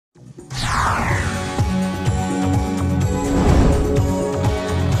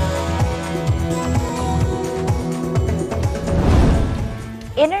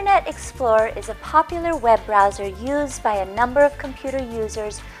Explorer is a popular web browser used by a number of computer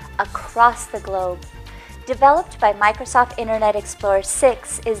users across the globe. Developed by Microsoft Internet Explorer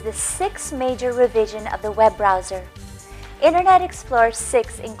 6 is the sixth major revision of the web browser. Internet Explorer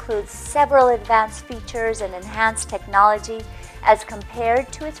 6 includes several advanced features and enhanced technology as compared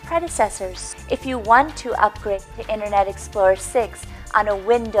to its predecessors. If you want to upgrade to Internet Explorer 6 on a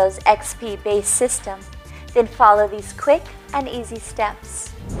Windows XP based system, then follow these quick and easy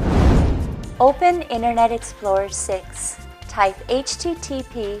steps. Open Internet Explorer 6. Type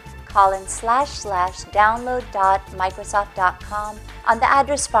http://download.microsoft.com on the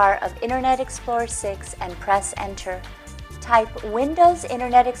address bar of Internet Explorer 6 and press enter. Type Windows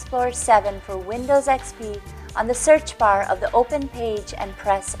Internet Explorer 7 for Windows XP on the search bar of the open page and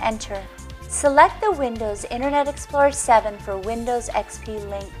press enter. Select the Windows Internet Explorer 7 for Windows XP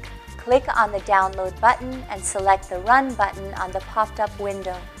link. Click on the download button and select the run button on the popped-up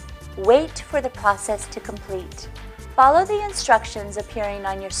window. Wait for the process to complete. Follow the instructions appearing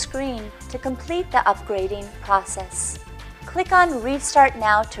on your screen to complete the upgrading process. Click on Restart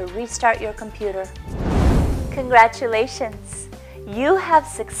Now to restart your computer. Congratulations! You have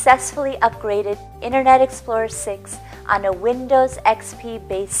successfully upgraded Internet Explorer 6 on a Windows XP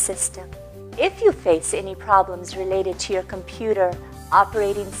based system. If you face any problems related to your computer,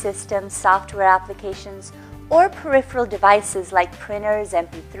 operating system, software applications, or peripheral devices like printers,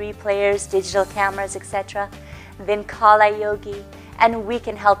 MP3 players, digital cameras, etc., then call iYogi and we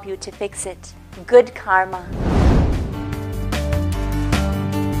can help you to fix it. Good karma!